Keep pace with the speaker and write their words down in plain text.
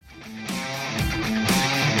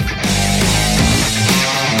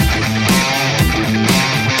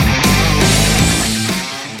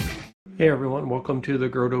everyone, welcome to the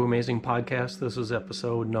Grow to Amazing podcast. This is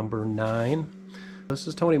episode number 9. This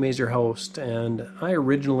is Tony Mays, your host, and I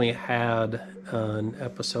originally had an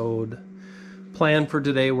episode planned for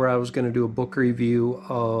today where I was going to do a book review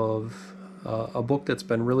of a book that's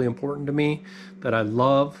been really important to me, that I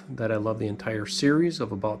love the entire series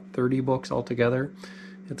of about 30 books altogether.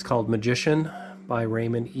 It's called Magician by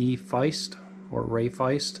Raymond E. Feist, or Ray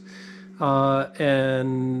Feist.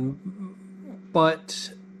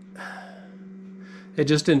 But it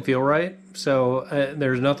just didn't feel right. So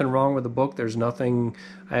there's nothing wrong with the book.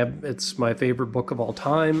 It's my favorite book of all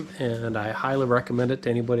time, and I highly recommend it to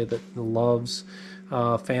anybody that loves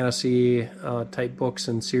fantasy type books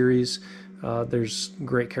and series. There's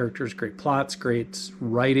great characters, great plots, great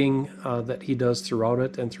writing that he does throughout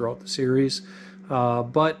it and throughout the series.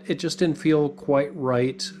 But it just didn't feel quite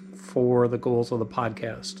right for the goals of the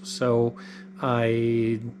podcast. So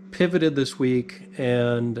I pivoted this week,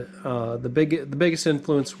 and the biggest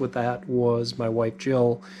influence with that was my wife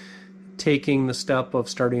Jill taking the step of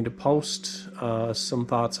starting to post some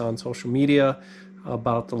thoughts on social media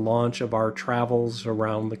about the launch of our travels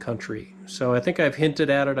around the country. So I think I've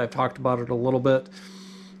hinted at it. I've talked about it a little bit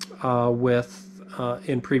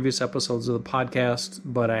in previous episodes of the podcast,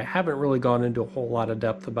 but I haven't really gone into a whole lot of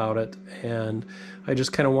depth about it, and I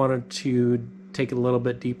just kind of wanted to take a little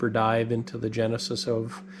bit deeper dive into the genesis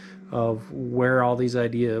of where all these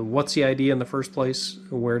ideas, what's the idea in the first place,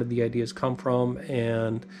 where did the ideas come from,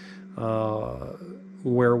 and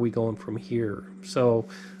where are we going from here. So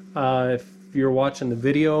if you're watching the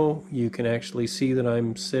video, you can actually see that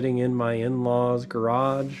I'm sitting in my in-laws'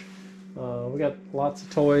 garage. We got lots of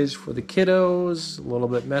toys for the kiddos, a little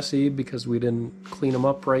bit messy because we didn't clean them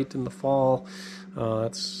up right in the fall.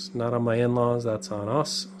 That's not on my in-laws, that's on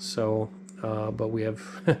us. So but we have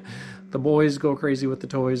the boys go crazy with the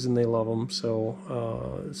toys and they love them, so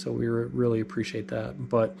we really appreciate that.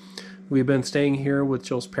 But we've been staying here with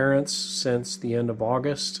Jill's parents since the end of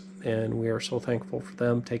August, and we are so thankful for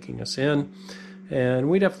them taking us in. And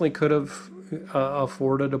we definitely could have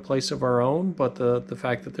afforded a place of our own, but the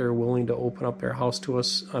fact that they're willing to open up their house to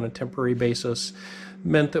us on a temporary basis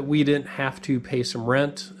meant that we didn't have to pay some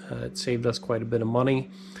rent. It saved us quite a bit of money,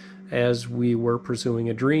 as we were pursuing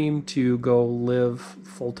a dream to go live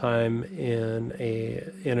full-time in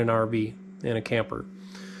an RV, in a camper.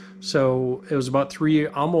 So it was about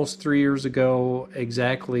almost 3 years ago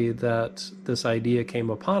exactly that this idea came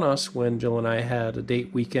upon us, when Jill and I had a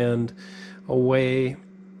date weekend away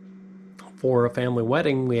for a family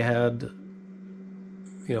wedding. We had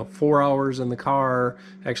 4 hours in the car,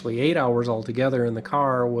 actually 8 hours altogether in the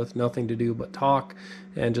car, with nothing to do but talk,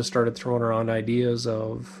 and just started throwing around ideas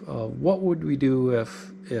of what would we do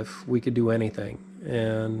if we could do anything.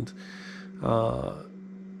 And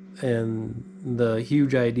the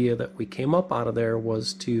huge idea that we came up out of there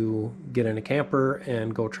was to get in a camper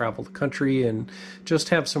and go travel the country and just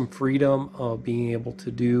have some freedom of being able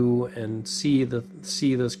to do and see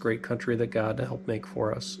this great country that God helped make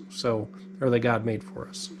for us. Or that God made for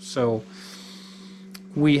us. So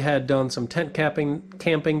we had done some tent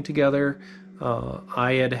camping together.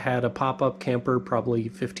 I had a pop-up camper probably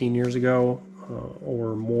 15 years ago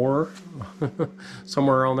or more,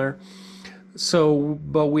 somewhere around there. So,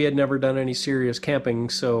 but we had never done any serious camping,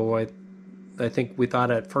 so I think we thought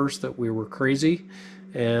at first that we were crazy,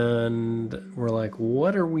 and we're like,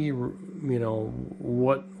 what are we,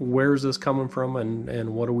 where's this coming from,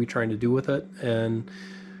 and what are we trying to do with it? And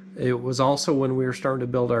it was also when we were starting to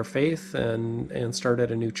build our faith and start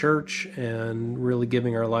at a new church and really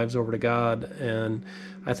giving our lives over to God. And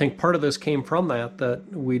I think part of this came from that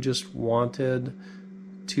we just wanted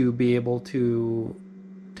to be able to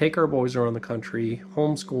take our boys around the country,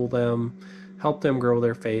 homeschool them, help them grow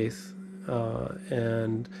their faith,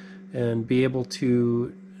 and be able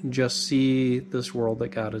to just see this world that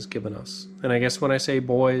God has given us. And I guess when I say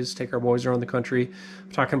boys, take our boys around the country, I'm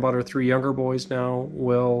talking about our 3 younger boys now,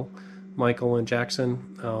 Will, Michael, and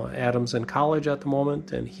Jackson. Adam's in college at the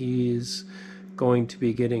moment, and he's going to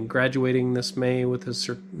be graduating this May with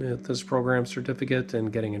his program certificate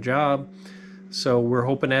and getting a job. So we're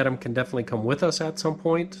hoping Adam can definitely come with us at some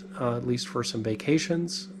point, at least for some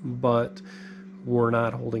vacations, but we're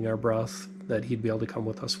not holding our breath that he'd be able to come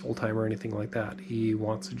with us full time or anything like that. He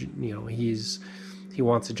wants he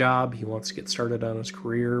wants a job, he wants to get started on his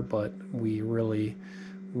career, but we really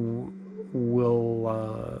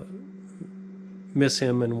will miss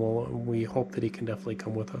him, and we hope that he can definitely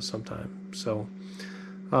come with us sometime. So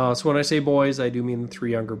when I say boys, I do mean the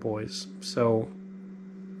 3 younger boys.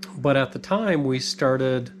 But at the time we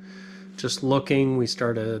started just looking, we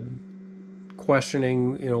started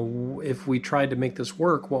questioning, if we tried to make this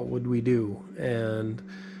work, what would we do? And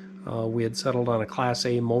we had settled on a Class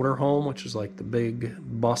A motorhome, which is like the big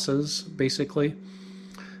buses, basically.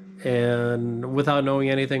 And without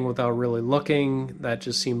knowing anything, without really looking, that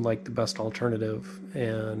just seemed like the best alternative.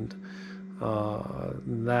 And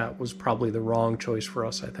that was probably the wrong choice for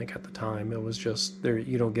us, I think, at the time. It was just there,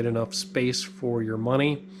 you don't get enough space for your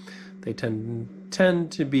money. They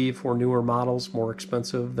tend to be, for newer models, more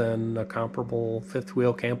expensive than a comparable fifth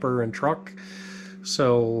wheel camper and truck.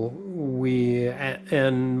 So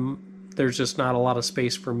and there's just not a lot of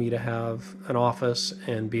space for me to have an office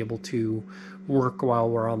and be able to work while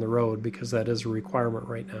we're on the road, because that is a requirement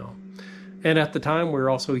right now. And at the time, we were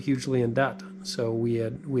also hugely in debt. So we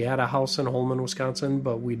had a house in Holmen, Wisconsin,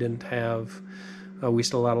 but we didn't have. We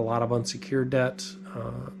still had a lot of unsecured debt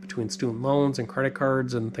between student loans and credit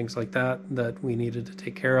cards and things like that we needed to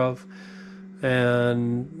take care of.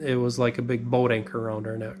 And it was like a big boat anchor around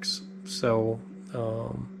our necks. So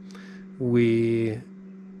we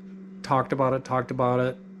talked about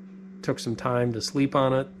it, took some time to sleep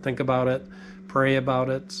on it, think about it, pray about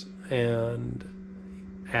it, and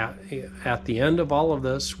at the end of all of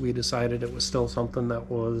this, we decided it was still something that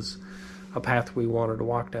was a path we wanted to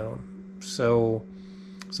walk down. So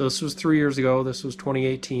this was 3 years ago. This was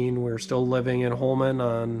 2018. We were still living in Holmen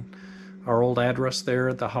on our old address there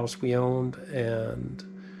at the house we owned, and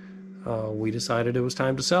we decided it was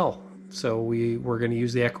time to sell. So we were going to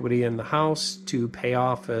use the equity in the house to pay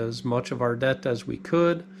off as much of our debt as we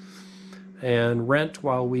could and rent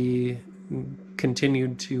while we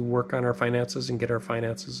continued to work on our finances and get our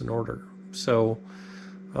finances in order. So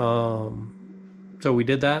we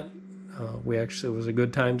did that. It was a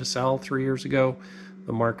good time to sell 3 years ago.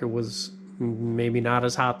 The market was maybe not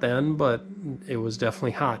as hot then, but it was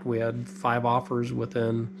definitely hot. We had 5 offers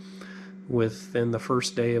within the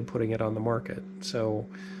first day of putting it on the market. So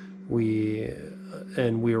we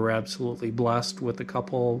were absolutely blessed with a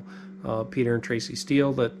couple, Peter and Tracy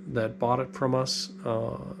Steele, that bought it from us,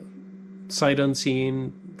 sight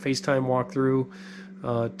unseen, FaceTime walkthrough.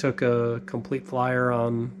 Took a complete flyer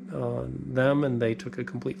on them, and they took a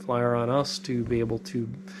complete flyer on us to be able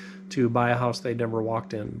to buy a house they'd never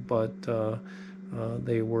walked in. But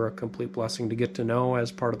they were a complete blessing to get to know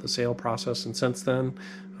as part of the sale process. And since then,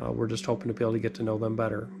 we're just hoping to be able to get to know them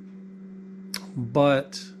better.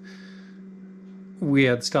 But we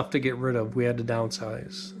had stuff to get rid of. We had to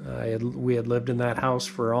downsize. We had lived in that house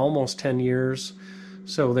for almost 10 years.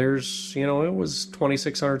 So there's, it was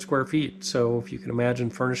 2,600 square feet. So if you can imagine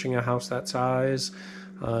furnishing a house that size,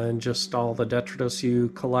 and just all the detritus you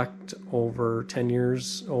collect over 10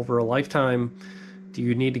 years, over a lifetime, do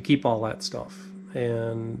you need to keep all that stuff?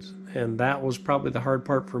 And that was probably the hard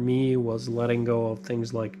part for me, was letting go of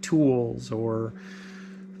things like tools or,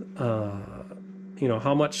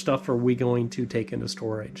 how much stuff are we going to take into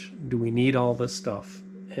storage? Do we need all this stuff?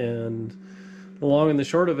 And the long and the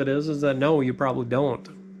short of it is that no, you probably don't.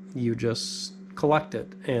 You just collect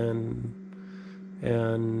it, and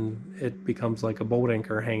it becomes like a boat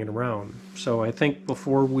anchor hanging around. So I think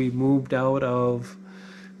before we moved out of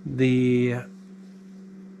the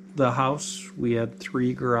house, we had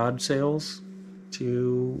 3 garage sales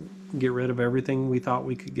to get rid of everything we thought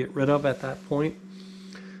we could get rid of at that point.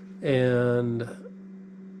 And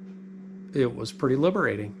it was pretty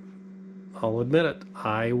liberating. I'll admit it.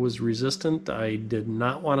 I was resistant. I did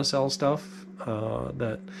not want to sell stuff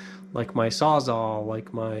like my Sawzall,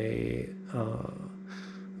 like my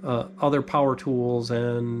other power tools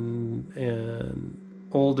and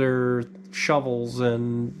older shovels,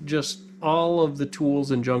 and just all of the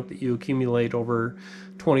tools and junk that you accumulate over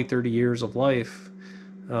 20, 30 years of life.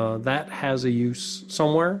 That has a use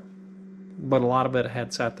somewhere, but a lot of it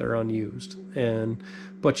had sat there unused.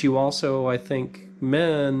 But you also, I think,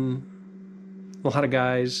 a lot of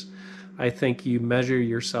guys, I think you measure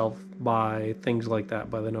yourself by things like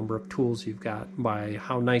that, by the number of tools you've got, by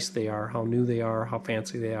how nice they are, how new they are, how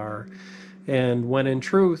fancy they are. And when in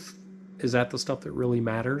truth, is that the stuff that really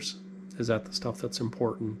matters? Is that the stuff that's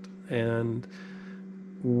important? And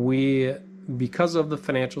because of the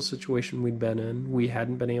financial situation we'd been in, we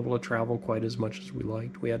hadn't been able to travel quite as much as we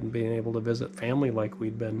liked. We hadn't been able to visit family like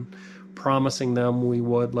we'd been promising them we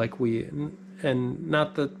would, and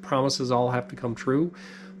not that promises all have to come true,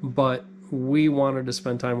 but we wanted to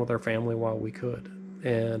spend time with our family while we could.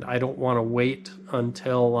 And I don't want to wait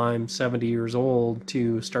until I'm 70 years old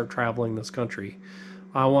to start traveling this country.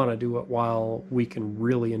 I want to do it while we can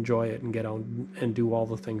really enjoy it and get out and do all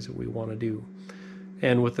the things that we want to do.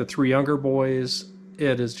 And with the 3 younger boys,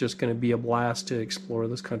 it is just going to be a blast to explore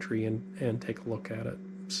this country and take a look at it.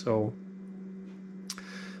 So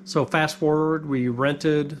So fast forward, we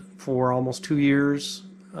rented for almost 2 years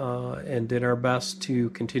and did our best to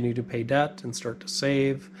continue to pay debt and start to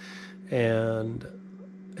save and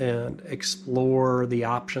explore the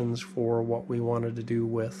options for what we wanted to do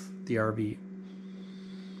with the RV.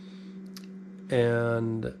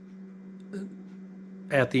 And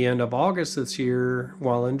at the end of August this year,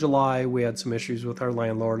 well, in July, we had some issues with our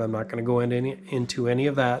landlord. I'm not going to go into any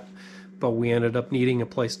of that, but we ended up needing a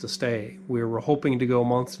place to stay. We were hoping to go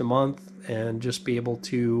month to month and just be able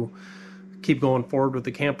to keep going forward with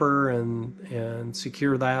the camper and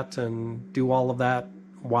secure that and do all of that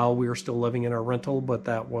while we were still living in our rental, but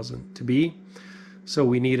that wasn't to be. So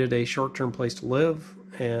we needed a short-term place to live,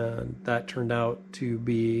 and that turned out to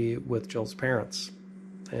be with Jill's parents.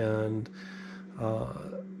 And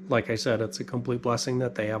like I said, it's a complete blessing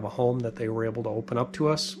that they have a home that they were able to open up to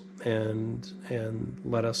us and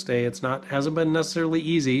let us stay. Hasn't been necessarily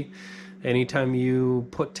easy. Anytime you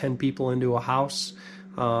put 10 people into a house,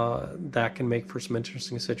 that can make for some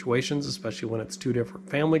interesting situations, especially when it's two different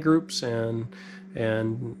family groups and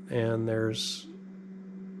there's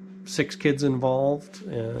 6 kids involved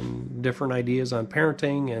and different ideas on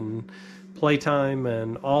parenting and playtime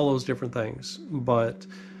and all those different things. But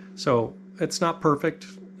so it's not perfect,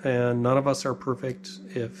 and none of us are perfect.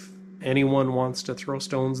 If anyone wants to throw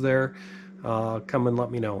stones there, come and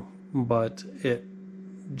let me know. But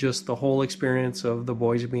just the whole experience of the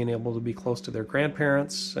boys being able to be close to their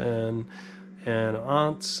grandparents and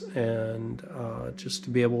aunts and just to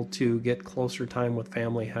be able to get closer time with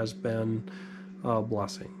family has been a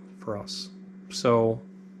blessing for us. So,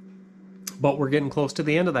 but we're getting close to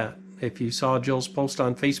the end of that. If you saw Jill's post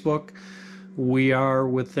on Facebook, we are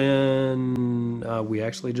within, we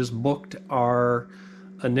actually just booked our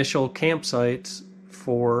initial campsite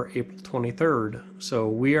for April 23rd. So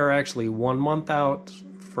we are actually 1 month out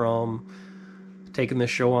from taking this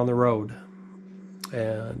show on the road.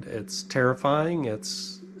 And it's terrifying,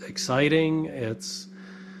 it's exciting, it's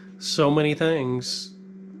so many things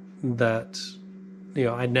that,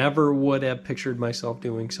 I never would have pictured myself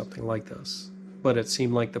doing something like this. But it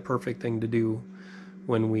seemed like the perfect thing to do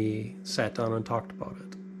when we sat down and talked about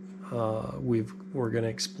it. We're going to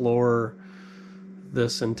explore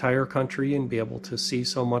this entire country and be able to see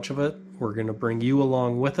so much of it. We're going to bring you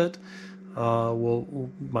along with it.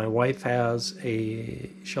 My wife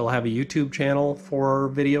she'll have a YouTube channel for our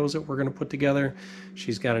videos that we're going to put together.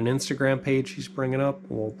 She's got an Instagram page she's bringing up.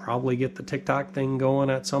 We'll probably get the TikTok thing going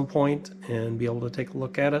at some point and be able to take a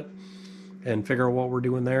look at it and figure out what we're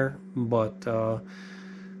doing there. But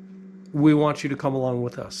we want you to come along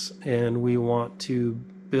with us, and we want to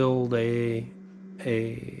build a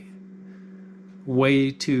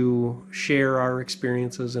way to share our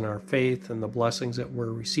experiences and our faith and the blessings that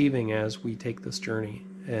we're receiving as we take this journey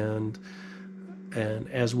and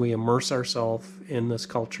as we immerse ourselves in this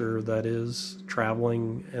culture that is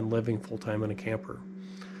traveling and living full-time in a camper.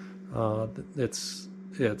 It's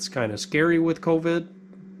kind of scary with COVID,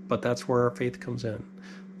 but that's where our faith comes in.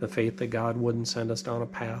 The faith that God wouldn't send us down a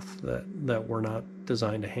path that we're not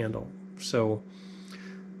designed to handle. So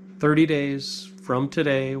 30 days from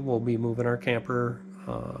today, we'll be moving our camper.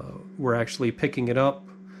 We're actually picking it up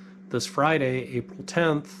this Friday, April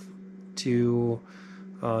 10th, to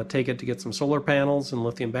take it to get some solar panels and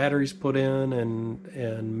lithium batteries put in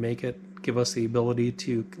and give us the ability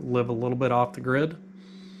to live a little bit off the grid.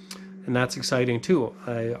 And that's exciting too.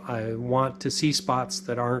 I want to see spots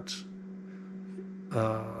that aren't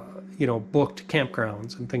booked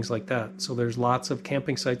campgrounds and things like that. So there's lots of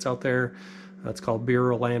camping sites out there. It's called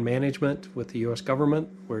Bureau of Land Management with the U.S. government,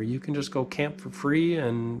 where you can just go camp for free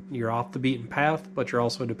and you're off the beaten path, but you're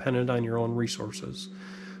also dependent on your own resources.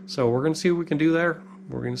 So we're going to see what we can do there.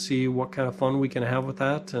 We're going to see what kind of fun we can have with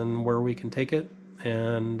that and where we can take it.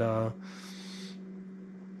 And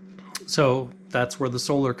so that's where the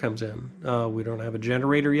solar comes in. We don't have a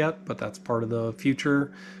generator yet, but that's part of the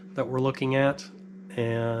future that we're looking at.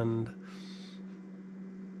 And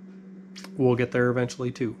we'll get there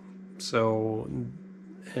eventually too. So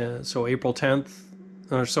April 10th,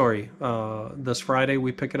 this Friday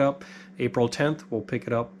we pick it up. April 10th, we'll pick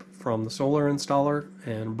it up from the solar installer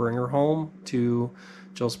and bring her home to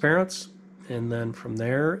Jill's parents. And then from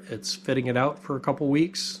there, it's fitting it out for a couple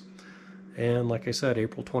weeks. And like I said,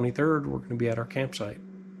 April 23rd, we're going to be at our campsite.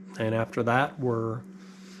 And after that, we're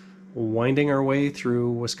winding our way through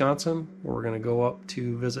Wisconsin. We're going to go up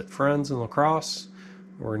to visit friends in La Crosse.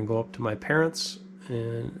 We're going to go up to my parents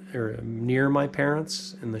or near my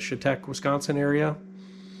parents in the Chautauqua, Wisconsin area,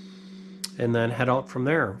 and then head out from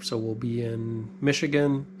there. So we'll be in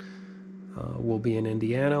Michigan, we'll be in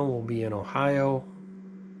Indiana, we'll be in Ohio,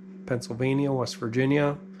 Pennsylvania, West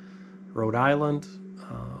Virginia, Rhode Island,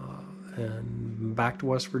 and back to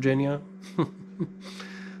West Virginia.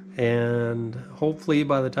 And hopefully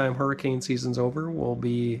by the time hurricane season's over, we'll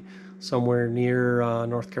be somewhere near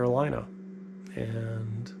North Carolina,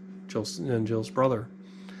 and Jill's brother,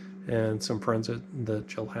 and some friends that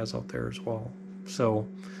Jill has out there as well. So,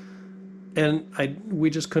 and we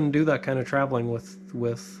just couldn't do that kind of traveling with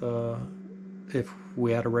if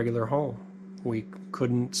we had a regular home. We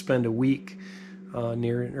couldn't spend a week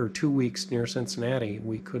or 2 weeks near Cincinnati.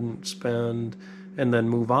 We couldn't spend and then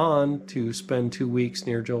move on to spend 2 weeks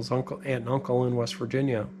near Jill's aunt and uncle in West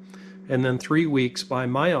Virginia, and then 3 weeks by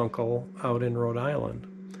my uncle out in Rhode Island,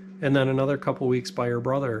 and then another couple weeks by her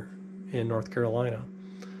brother in North Carolina.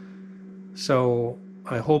 So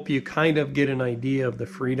I hope you kind of get an idea of the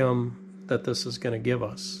freedom that this is going to give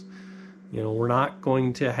us. We're not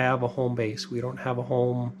going to have a home base. We don't have a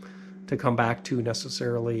home to come back to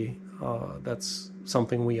necessarily. That's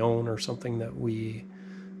something we own or something that we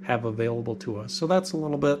have available to us. So that's a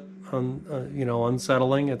little bit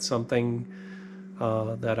unsettling. It's something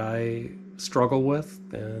that I struggle with,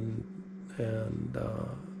 and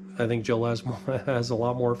I think Jill has a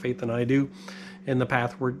lot more faith than I do in the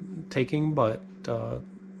path we're taking. But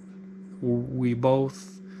we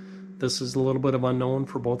both, this is a little bit of unknown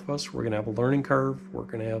for both of us. We're going to have a learning curve. We're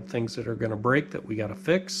going to have things that are going to break that we got to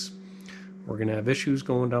fix. We're going to have issues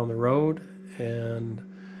going down the road,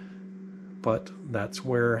 but that's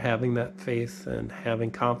where having that faith and having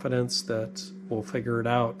confidence that we'll figure it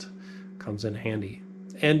out comes in handy.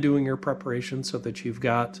 And doing your preparation so that you've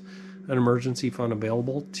got an emergency fund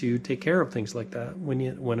available to take care of things like that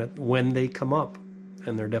when they come up,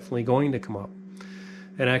 and they're definitely going to come up.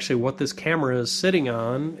 And actually, what this camera is sitting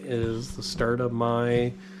on is the start of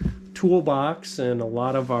my toolbox and a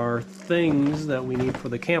lot of our things that we need for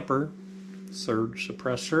the camper. Surge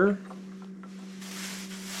suppressor,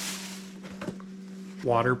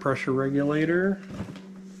 water pressure regulator,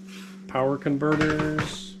 power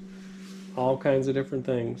converters, all kinds of different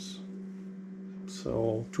things.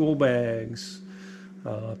 So tool bags,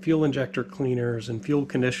 fuel injector cleaners and fuel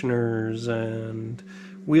conditioners, and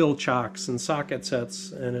wheel chocks and socket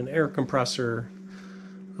sets and an air compressor,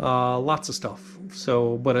 lots of stuff.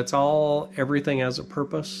 So, but it's all, everything has a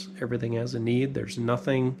purpose, everything has a need. There's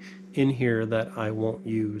nothing in here that I won't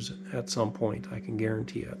use at some point, I can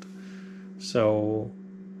guarantee it. So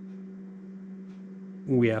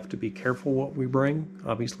we have to be careful what we bring.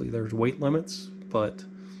 Obviously there's weight limits, but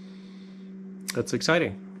it's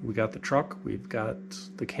exciting. We got the truck, we've got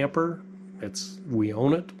the camper. We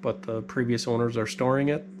own it, but the previous owners are storing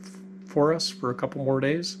it for us for a couple more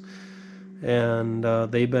days, and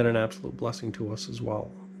they've been an absolute blessing to us as well.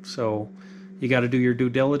 So you got to do your due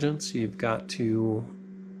diligence. You've got to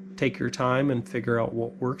take your time and figure out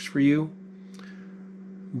what works for you.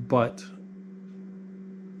 But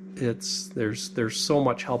there's so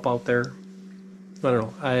much help out there. I don't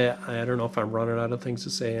know. I don't know if I'm running out of things to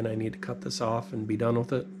say and I need to cut this off and be done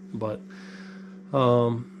with it. But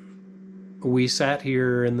we sat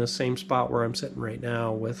here in the same spot where I'm sitting right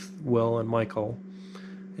now with Will and Michael,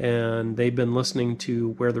 and they've been listening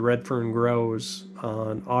to Where the Red Fern Grows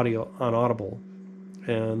on Audible.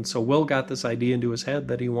 And so Will got this idea into his head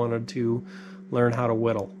that he wanted to learn how to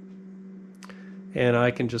whittle. And I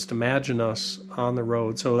can just imagine us on the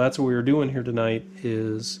road. So that's what we were doing here tonight,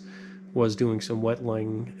 was doing some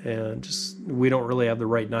whittling, and we don't really have the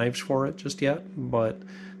right knives for it just yet, but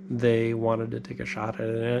they wanted to take a shot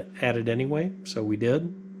at it anyway, so we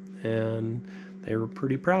did, and they were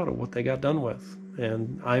pretty proud of what they got done with,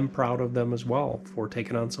 and I'm proud of them as well for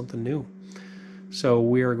taking on something new. So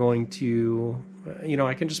we are going to,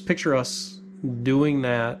 I can just picture us doing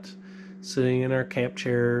that, sitting in our camp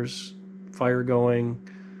chairs, fire going,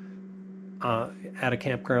 at a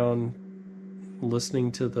campground,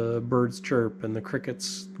 listening to the birds chirp and the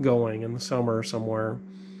crickets going in the summer somewhere,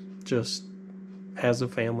 just as a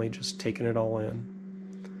family, just taking it all in.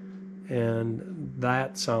 And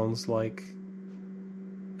that sounds like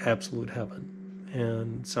absolute heaven,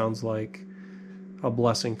 and sounds like a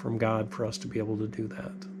blessing from God for us to be able to do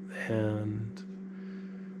that. And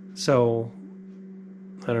so,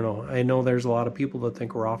 I don't know. I know there's a lot of people that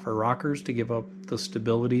think we're off our rockers to give up the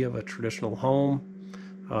stability of a traditional home,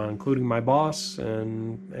 including my boss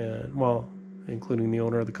and including the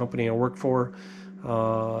owner of the company I work for,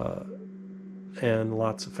 and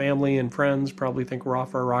lots of family and friends probably think we're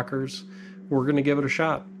off our rockers. We're going to give it a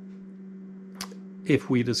shot. If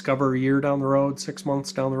we discover a year down the road, 6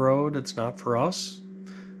 months down the road, it's not for us,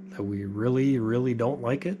 that we really, really don't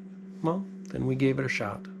like it, well, then we gave it a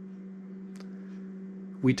shot.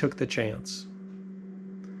 We took the chance.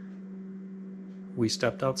 We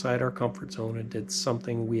stepped outside our comfort zone and did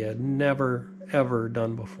something we had never, ever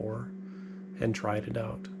done before and tried it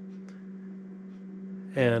out.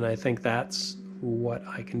 And I think that's what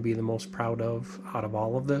I can be the most proud of out of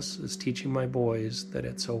all of this, is teaching my boys that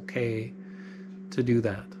it's okay to do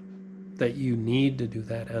that. That you need to do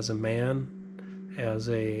that as a man, as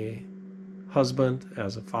a husband,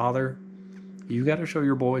 as a father. You got to show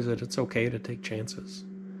your boys that it's okay to take chances.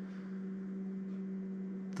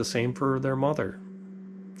 The same for their mother.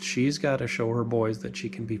 She's got to show her boys that she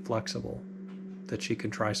can be flexible, that she can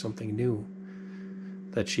try something new,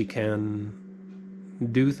 that she can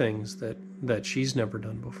do things that she's never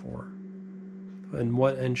done before.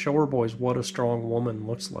 And show her boys what a strong woman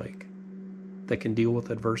looks like, that can deal with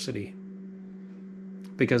adversity.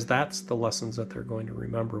 Because that's the lessons that they're going to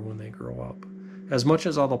remember when they grow up. As much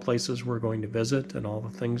as all the places we're going to visit and all the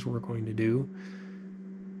things we're going to do,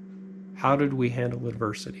 how did we handle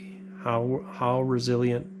adversity? How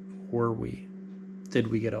resilient were we? Did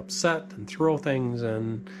we get upset and throw things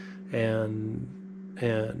and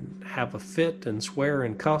have a fit and swear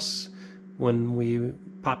and cuss when we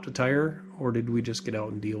popped a tire, or did we just get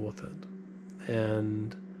out and deal with it?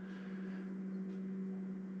 And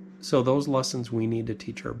so those lessons we need to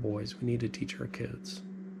teach our boys, we need to teach our kids.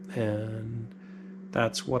 And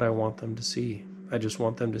that's what I want them to see. I just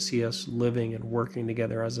want them to see us living and working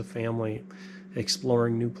together as a family,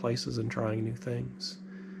 exploring new places and trying new things,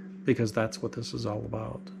 because that's what this is all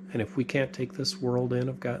about. And if we can't take this world in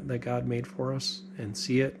that God made for us and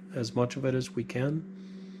see it, as much of it as we can,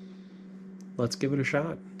 let's give it a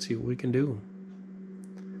shot, see what we can do.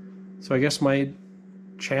 So I guess my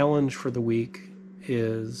challenge for the week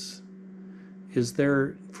is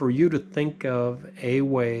there for you to think of a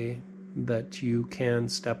way that you can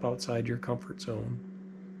step outside your comfort zone,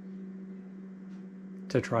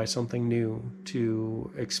 to try something new,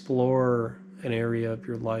 to explore an area of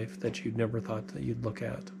your life that you'd never thought that you'd look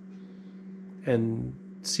at, and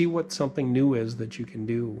see what something new is that you can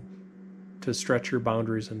do to stretch your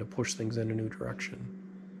boundaries and to push things in a new direction.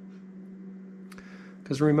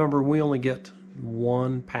 Because remember, we only get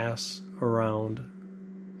one pass around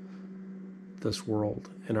this world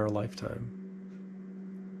in our lifetime.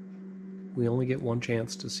 We only get one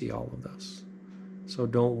chance to see all of this. So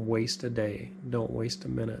don't waste a day. Don't waste a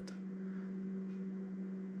minute.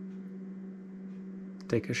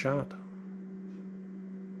 Take a shot.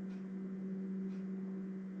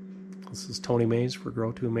 This is Tony Mays for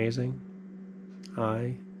Grow to Amazing.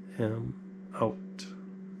 I am out.